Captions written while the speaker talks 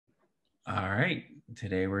All right.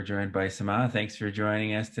 Today we're joined by Samah. Thanks for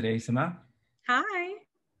joining us today, Samah.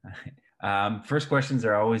 Hi. First questions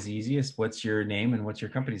are always easiest. What's your name and what's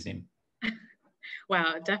your company's name?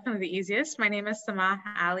 Wow, definitely the easiest. My name is Samah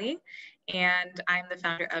Ali, and I'm the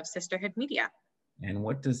founder of Sisterhood Media. And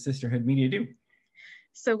what does Sisterhood Media do?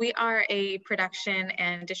 So we are a production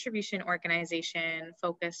and distribution organization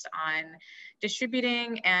focused on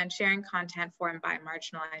distributing and sharing content formed by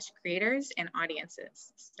marginalized creators and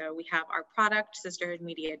audiences. So we have our product, Sisterhood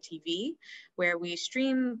Media TV, where we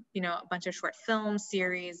stream, a bunch of short films,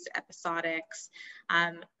 series, episodics,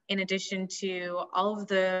 in addition to all of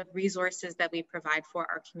the resources that we provide for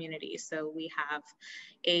our community. So we have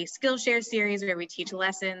a Skillshare series where we teach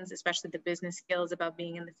lessons, especially the business skills about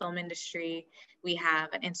being in the film industry. We have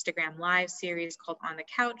an Instagram live series called On the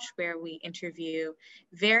Couch, where we interview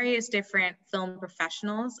various different film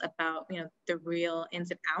professionals about, the real ins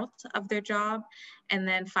and outs of their job. And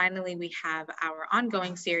then finally, we have our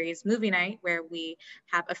ongoing series, Movie Night, where we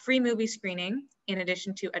have a free movie screening in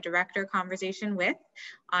addition to a director conversation with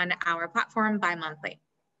on our platform bi-monthly.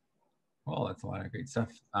 Well, that's a lot of great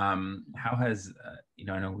stuff. How has,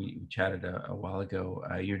 I know we chatted a while ago,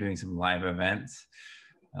 you're doing some live events.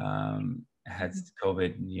 Has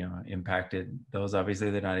COVID, impacted those? Obviously,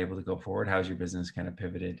 they're not able to go forward. How's your business kind of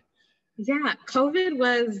pivoted? Yeah, COVID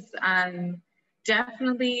was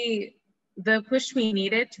definitely the push we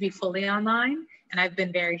needed to be fully online, and I've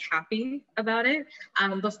been very happy about it.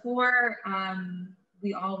 Before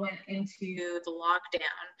we all went into the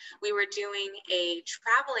lockdown, we were doing a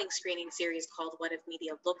traveling screening series called What If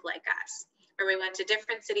Media Looked Like Us, where we went to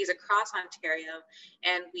different cities across Ontario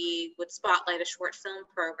and we would spotlight a short film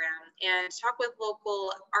program and talk with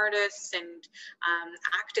local artists and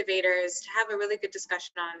activators to have a really good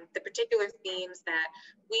discussion on the particular themes that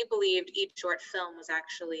we believed each short film was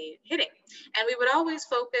actually hitting. And we would always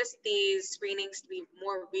focus these screenings to be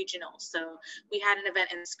more regional. So we had an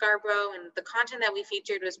event in Scarborough, and the content that we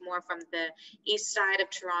featured was more from the east side of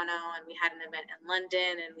Toronto, and we had an event in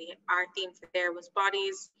London, and our theme for there was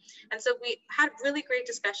bodies. And so we had really great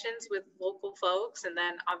discussions with local folks. And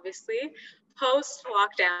then obviously post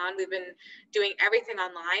lockdown, we've been doing everything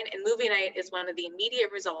online, and Movie Night is one of the immediate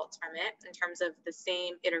results from it in terms of the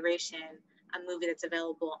same iteration, a movie that's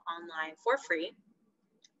available online for free.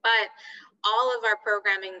 But all of our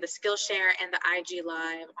programming, the Skillshare and the IG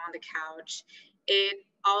Live, On the Couch, it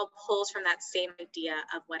all pulls from that same idea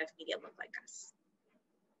of what if media looked like us.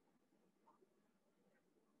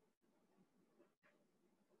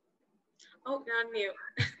 Oh, you're on mute.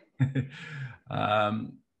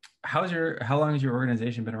 How long has your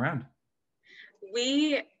organization been around?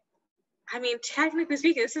 Technically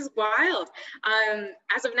speaking, this is wild.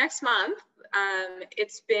 As of next month,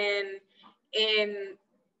 it's been in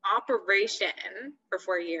operation for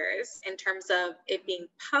 4 years. In terms of it being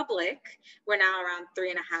public, we're now around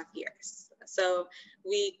 3.5 years. So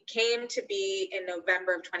we came to be in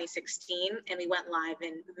November of 2016, and we went live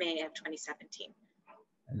in May of 2017.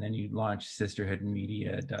 And then you launched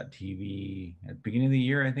sisterhoodmedia.tv at the beginning of the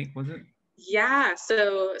year, I think, was it? Yeah,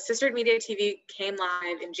 so Sisterhood Media TV came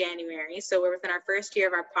live in January. So we're within our first year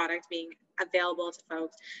of our product being available to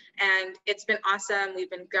folks. And it's been awesome. We've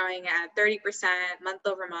been growing at 30% month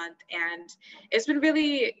over month. And it's been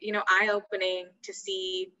really, eye-opening to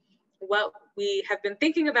see what we have been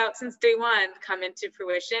thinking about since day one come into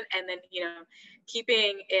fruition, and then,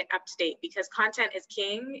 keeping it up to date, because content is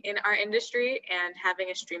king in our industry, and having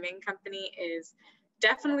a streaming company is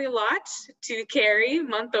definitely a lot to carry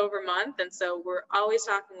month over month. And so we're always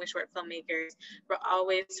talking with short filmmakers. We're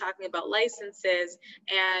always talking about licenses.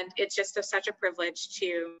 And it's just such a privilege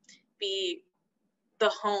to be the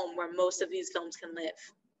home where most of these films can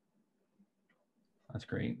live. That's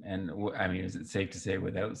great. And I mean, is it safe to say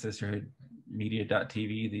without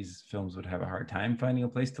sisterhoodmedia.tv, these films would have a hard time finding a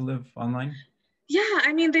place to live online? Yeah,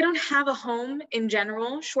 they don't have a home in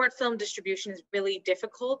general. Short film distribution is really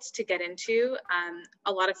difficult to get into.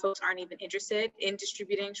 A lot of folks aren't even interested in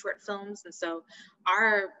distributing short films. And so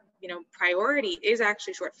our priority is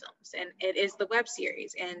actually short films, and it is the web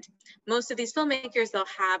series. And most of these filmmakers, they'll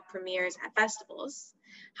have premieres at festivals.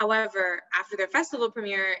 However, after their festival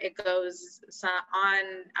premiere, it goes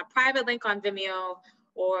on a private link on Vimeo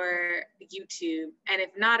or YouTube. And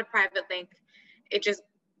if not a private link, it just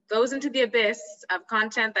goes into the abyss of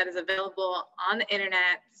content that is available on the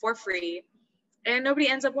internet for free, and nobody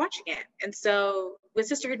ends up watching it. And so with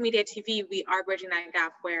Sisterhood Media TV, we are bridging that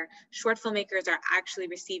gap where short filmmakers are actually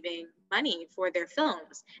receiving money for their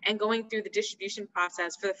films and going through the distribution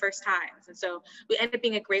process for the first time. And so we end up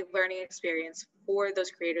being a great learning experience for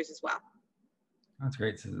those creators as well. That's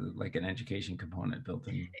great. So like an education component built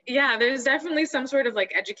in. Yeah, there's definitely some sort of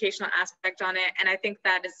like educational aspect on it. And I think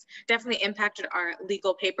that has definitely impacted our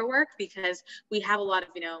legal paperwork because we have a lot of,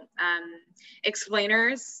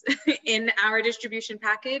 explainers in our distribution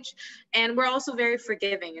package. And we're also very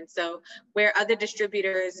forgiving. And so where other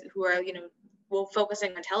distributors who are, will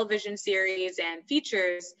focusing on television series and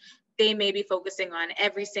features, they may be focusing on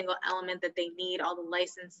every single element that they need, all the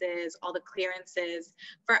licenses, all the clearances.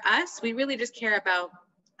 For us, we really just care about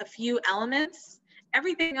a few elements.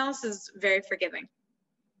 Everything else is very forgiving.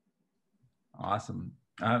 Awesome.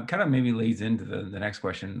 Kind of maybe leads into the next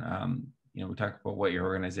question. We talked about what your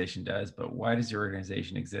organization does, but why does your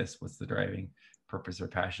organization exist? What's the driving purpose or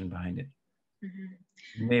passion behind it?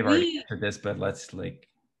 Mm-hmm. You may have already answered this, but let's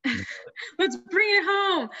let's bring it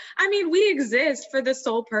home. I mean, we exist for the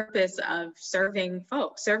sole purpose of serving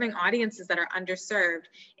folks, serving audiences that are underserved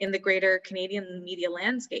in the greater Canadian media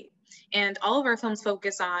landscape. And all of our films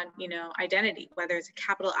focus on, identity, whether it's a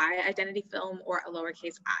capital I identity film or a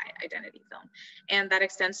lowercase I identity film. And that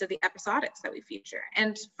extends to the episodics that we feature.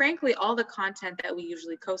 And frankly, all the content that we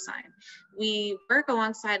usually co-sign. We work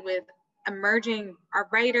alongside with emerging our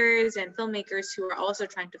writers and filmmakers who are also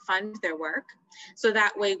trying to fund their work. So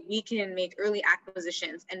that way we can make early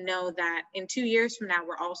acquisitions and know that in 2 years from now,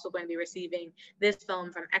 we're also going to be receiving this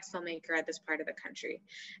film from X filmmaker at this part of the country.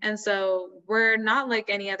 And so we're not like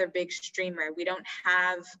any other big streamer. We don't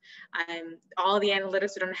have all the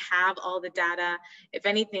analytics, we don't have all the data. If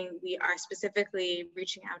anything, we are specifically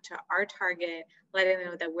reaching out to our target, letting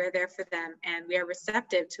them know that we're there for them and we are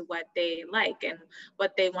receptive to what they like and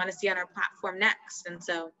what they want to see on our platform next. And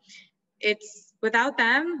so it's without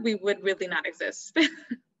them, we would really not exist.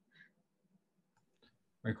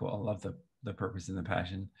 Very cool. I love the purpose and the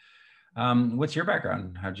passion. What's your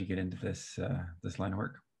background? How'd you get into this line of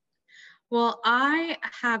work? Well, I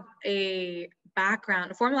have a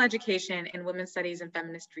background, a formal education in women's studies and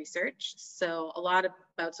feminist research. So a lot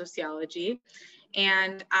about sociology.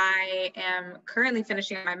 And I am currently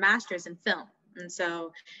finishing my master's in film. And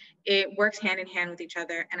so it works hand in hand with each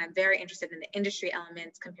other. And I'm very interested in the industry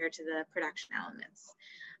elements compared to the production elements.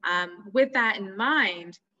 With that in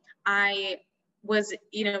mind, I was,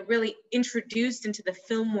 really introduced into the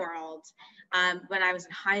film world when I was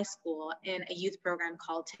in high school in a youth program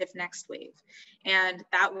called TIFF Next Wave. And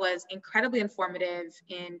that was incredibly informative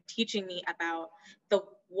in teaching me about the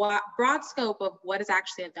broad scope of what is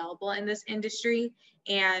actually available in this industry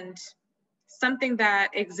and something that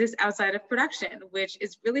exists outside of production, which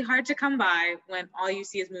is really hard to come by when all you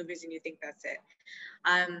see is movies and you think that's it.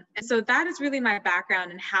 And so that is really my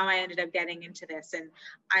background and how I ended up getting into this. And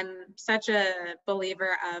I'm such a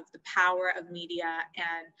believer of the power of media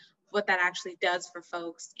and what that actually does for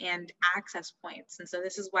folks and access points. And so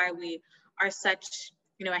this is why we are such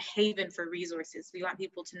a haven for resources. We want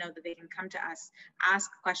people to know that they can come to us, ask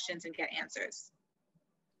questions, and get answers.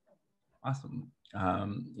 Awesome.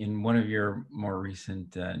 In one of your more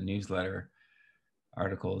recent newsletter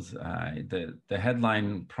articles, the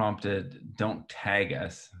headline prompted, "Don't tag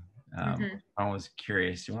us." I was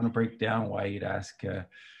curious. Do you want to break down why you'd ask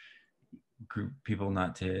group people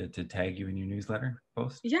not to tag you in your newsletter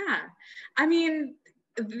post? Yeah. I mean,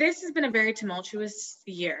 this has been a very tumultuous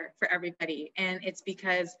year for everybody, and it's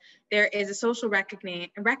because there is a social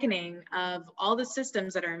reckoning of all the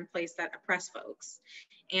systems that are in place that oppress folks.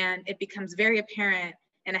 And it becomes very apparent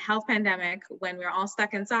in a health pandemic when we're all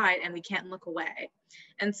stuck inside and we can't look away.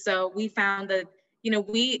 And so we found that,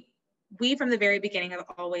 we from the very beginning have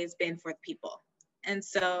always been for the people. And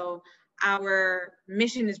so our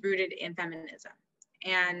mission is rooted in feminism.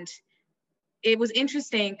 And it was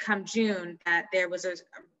interesting come June that there was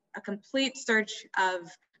a complete surge of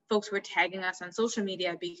folks who were tagging us on social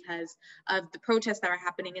media because of the protests that are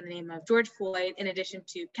happening in the name of George Floyd, in addition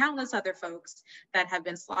to countless other folks that have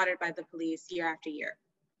been slaughtered by the police year after year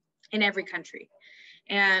in every country.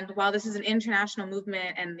 And while this is an international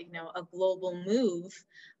movement and a global move,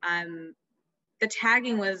 the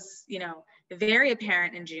tagging was very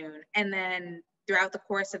apparent in June. And then throughout the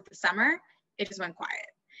course of the summer, it just went quiet.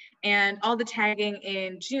 And all the tagging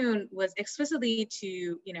in June was explicitly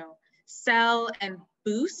to, sell and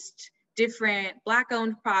boost different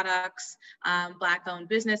Black-owned products, Black-owned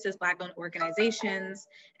businesses, Black-owned organizations.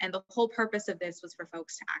 And the whole purpose of this was for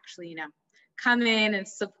folks to actually, come in and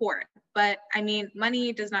support. But I mean,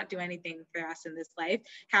 money does not do anything for us in this life.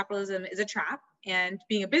 Capitalism is a trap. And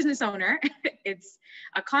being a business owner, it's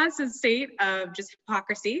a constant state of just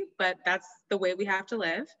hypocrisy, but that's the way we have to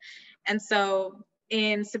live. And so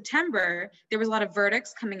in September, there was a lot of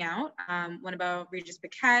verdicts coming out, one about Regis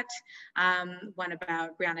Paquette, one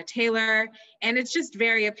about Breonna Taylor, and it's just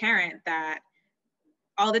very apparent that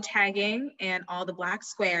all the tagging and all the black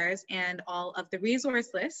squares and all of the resource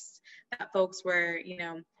lists that folks were, you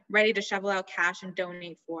know, ready to shovel out cash and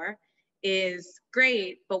donate for is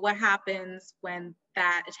great, but what happens when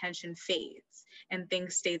that attention fades and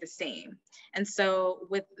things stay the same? And so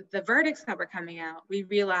with the verdicts that were coming out, we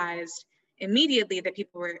realized immediately that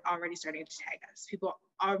people were already starting to tag us. People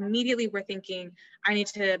immediately were thinking, I need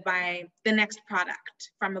to buy the next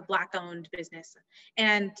product from a Black-owned business.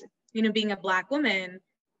 And, you know, being a Black woman,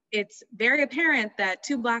 it's very apparent that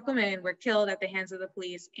 2 Black women were killed at the hands of the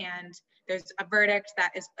police, and there's a verdict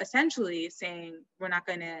that is essentially saying we're not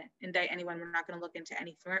going to indict anyone, we're not going to look into it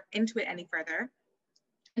any further.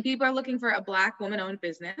 And people are looking for a Black woman-owned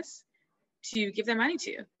business to give their money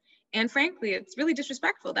to. And frankly, it's really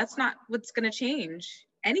disrespectful. That's not what's going to change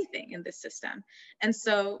anything in this system. And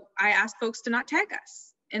so I asked folks to not tag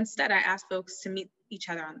us. Instead, I asked folks to meet each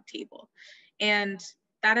other on the table. And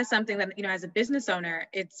that is something that, you know, as a business owner,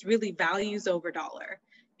 it's really values over dollar.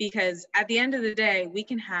 Because at the end of the day, we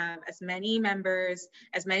can have as many members,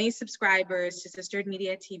 as many subscribers to Sisterhood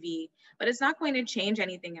Media TV, but it's not going to change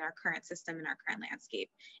anything in our current system, in our current landscape.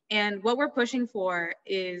 And what we're pushing for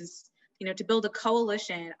is, you know, to build a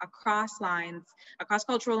coalition across lines, across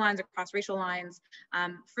cultural lines, across racial lines,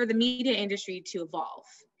 for the media industry to evolve.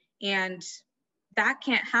 And that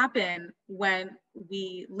can't happen when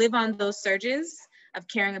we live on those surges of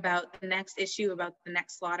caring about the next issue, about the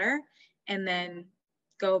next slaughter, and then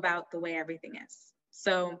go about the way everything is.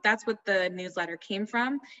 So that's what the newsletter came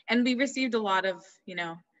from. And we received a lot of, you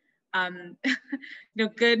know,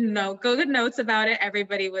 good notes about it.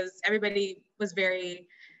 Everybody was very,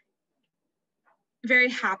 very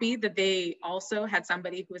happy that they also had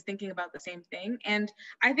somebody who was thinking about the same thing. And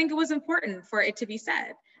I think it was important for it to be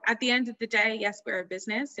said. At the end of the day, yes, we're a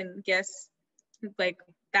business, and yes, like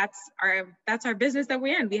that's our business that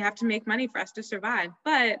we're in. We have to make money for us to survive.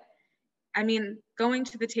 But I mean, going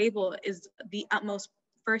to the table is the utmost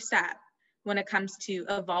first step when it comes to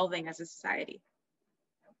evolving as a society.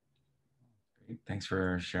 Great. Thanks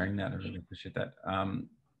for sharing that. I really appreciate that.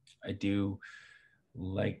 I do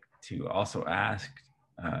like to also ask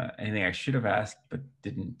anything I should have asked but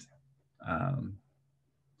didn't,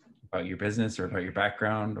 about your business or about your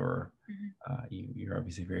background, or you're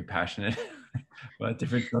obviously very passionate about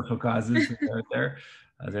different social causes out there.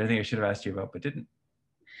 Is there anything I should have asked you about but didn't?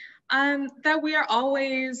 That we are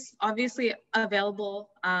always obviously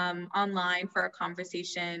available online for a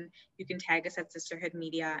conversation. You can tag us at Sisterhood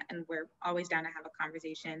Media, and we're always down to have a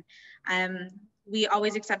conversation. We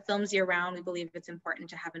always accept films year-round. We believe it's important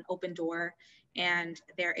to have an open door, and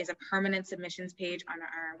there is a permanent submissions page on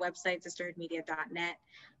our website, sisterhoodmedia.net,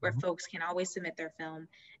 where folks can always submit their film.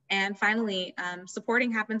 And finally,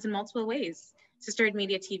 supporting happens in multiple ways. Sisterhood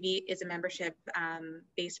Media TV is a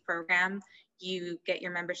membership-based program. You get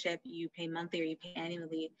your membership, you pay monthly or you pay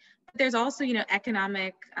annually. But there's also, you know,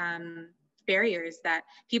 economic barriers that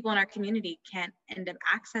people in our community can't end up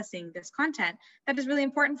accessing this content that is really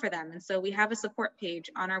important for them. And so we have a support page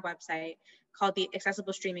on our website called the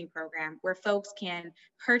Accessible Streaming Program, where folks can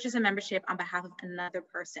purchase a membership on behalf of another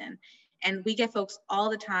person. And we get folks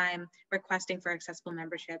all the time requesting for accessible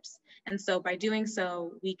memberships. And so by doing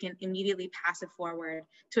so, we can immediately pass it forward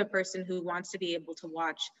to a person who wants to be able to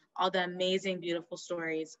watch all the amazing, beautiful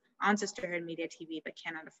stories on Sisterhood Media TV, but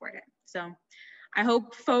cannot afford it. So I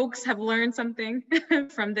hope folks have learned something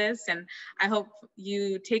from this, and I hope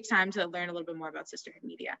you take time to learn a little bit more about Sisterhood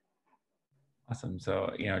Media. Awesome.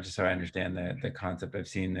 So, you know, just so I understand the concept, I've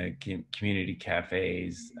seen the community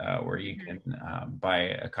cafes where you can buy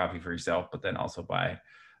a coffee for yourself, but then also buy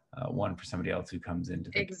one for somebody else who comes into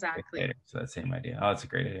the exactly. later. So that same idea. Oh, that's a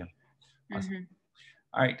great idea. Awesome.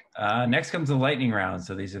 All right. Next comes the lightning round.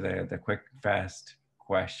 So these are the quick, fast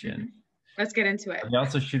questions. Let's get into it. They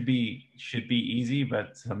also should be easy,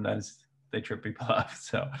 but sometimes they trip people up.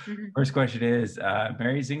 So first question is,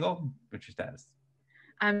 married, single? What's your status?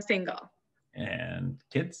 I'm single. And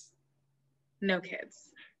kids? No kids.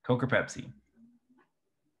 Coke or Pepsi?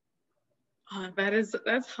 Oh,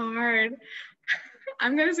 that's hard.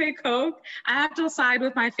 I'm gonna say Coke. I have to side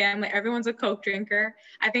with my family. Everyone's a Coke drinker.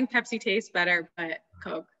 I think Pepsi tastes better, but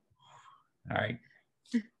Coke. All right.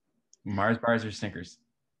 Mars bars or Snickers?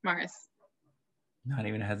 Mars. Not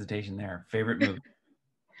even a hesitation there. Favorite movie?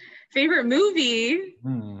 Favorite movie?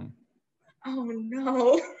 Oh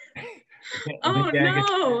no. Oh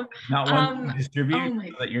no. Not one to distribute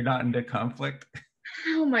so that you're not into conflict.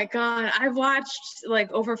 Oh my God. I've watched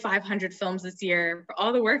like over 500 films this year for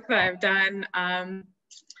all the work that I've done.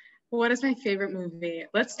 What is my favorite movie?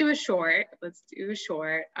 Let's do a short.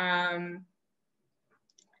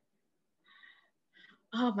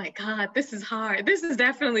 Oh my God, this is hard. This is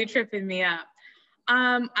definitely tripping me up.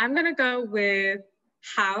 I'm gonna go with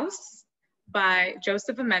House by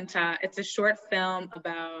Joseph Amenta. It's a short film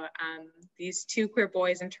about these two queer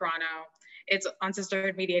boys in Toronto. It's on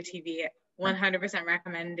Sisterhood Media TV. 100%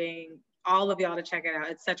 recommending all of y'all to check it out.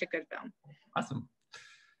 It's such a good film. Awesome.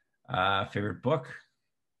 Favorite book?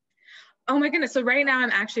 Oh my goodness. So right now I'm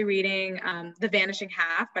actually reading The Vanishing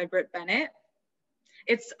Half by Britt Bennett.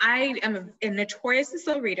 I am a notoriously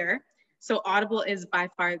slow reader. So Audible is by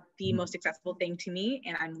far the most accessible thing to me,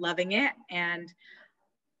 and I'm loving it. And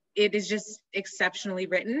it is just exceptionally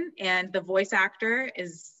written. And the voice actor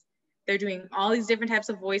they're doing all these different types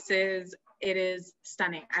of voices. It is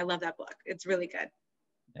stunning. I love that book. It's really good.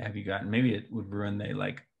 Have you gotten, maybe it would ruin the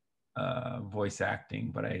like voice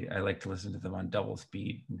acting, but I like to listen to them on double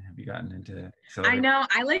speed. Have you gotten into I know.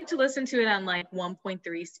 I like to listen to it on like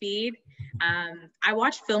 1.3 speed. I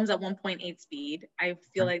watch films at 1.8 speed. I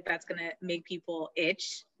feel like that's going to make people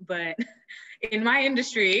itch, but in my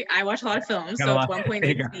industry, I watch a lot of films, so it's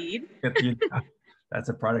 1.8 speed. That's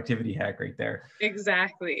a productivity hack right there.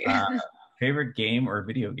 Exactly. Favorite game or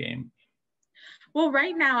video game? Well,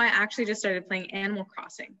 right now I actually just started playing Animal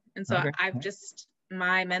Crossing. And so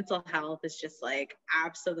my mental health is just like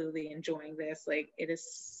absolutely enjoying this. Like it is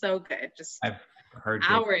so good. Just I've heard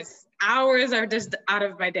hours are just out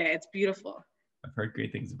of my day. It's beautiful. I've heard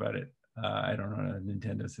great things about it. I don't know a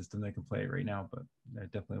Nintendo system that can play it right now, but I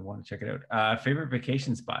definitely want to check it out. Favorite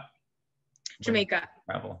vacation spot? Jamaica.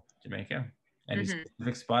 Travel, Jamaica. Any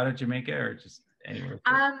specific spot at Jamaica or just anywhere?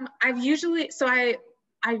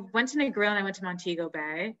 I went to Negril and I went to Montego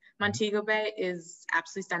Bay. Montego Bay is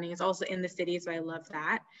absolutely stunning. It's also in the city, so I love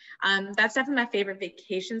that. That's definitely my favorite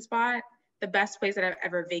vacation spot. The best place that I've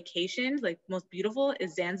ever vacationed, like most beautiful,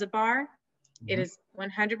 is Zanzibar. It is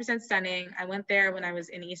 100% stunning. I went there when I was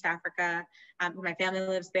in East Africa. My family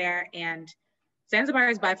lives there, and Zanzibar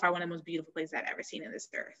is by far one of the most beautiful places I've ever seen in this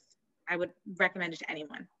earth. I would recommend it to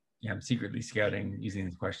anyone. Yeah, I'm secretly scouting, using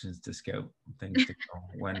these questions to scout things to go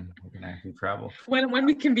when we can actually travel. When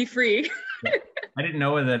we can be free. Yeah. I didn't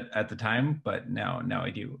know that at the time, but now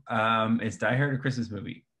I do. Is Die Hard a Christmas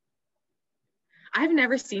movie? I've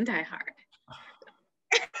never seen Die Hard.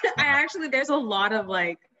 There's a lot of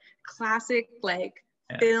like classic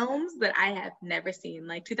films that I have never seen.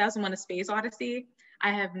 Like 2001: A Space Odyssey,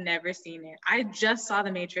 I have never seen it. I just saw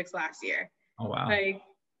The Matrix last year. Oh wow. Like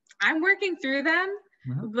I'm working through them.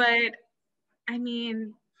 But I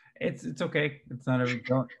mean, it's okay. It's not a big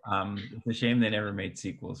deal. It's a shame they never made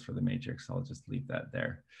sequels for The Matrix. I'll just leave that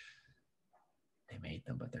there. They made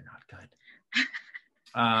them, but they're not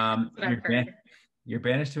good. You're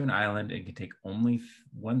banished to an island and can take only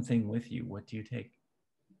one thing with you. What do you take?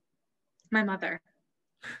 My mother.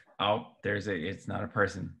 Oh, it's not a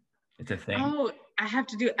person. It's a thing. Oh, I have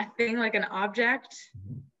to do a thing like an object.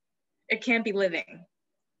 It can't be living.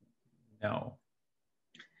 No.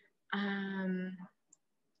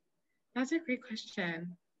 That's a great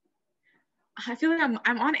question. I feel like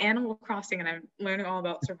I'm on Animal Crossing and I'm learning all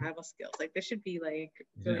about survival skills. Like this should be like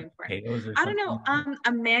really important. I don't know.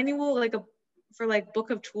 A manual for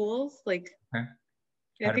book of tools. Like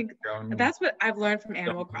I think that's what I've learned from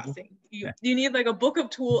Animal Crossing. You need like a book of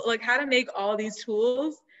tools, like how to make all these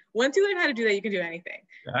tools. Once you learn how to do that, you can do anything.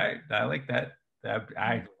 I like that.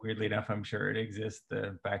 Weirdly enough, I'm sure it exists,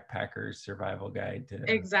 the backpacker's survival guide to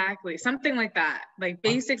exactly something like that, like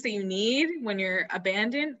basics that you need when you're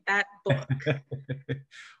abandoned. That book.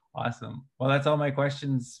 Awesome. Well, that's all my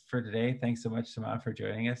questions for today. Thanks so much, Samah, for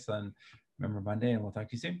joining us on Remember Monday, and we'll talk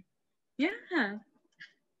to you soon. Yeah.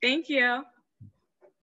 Thank you.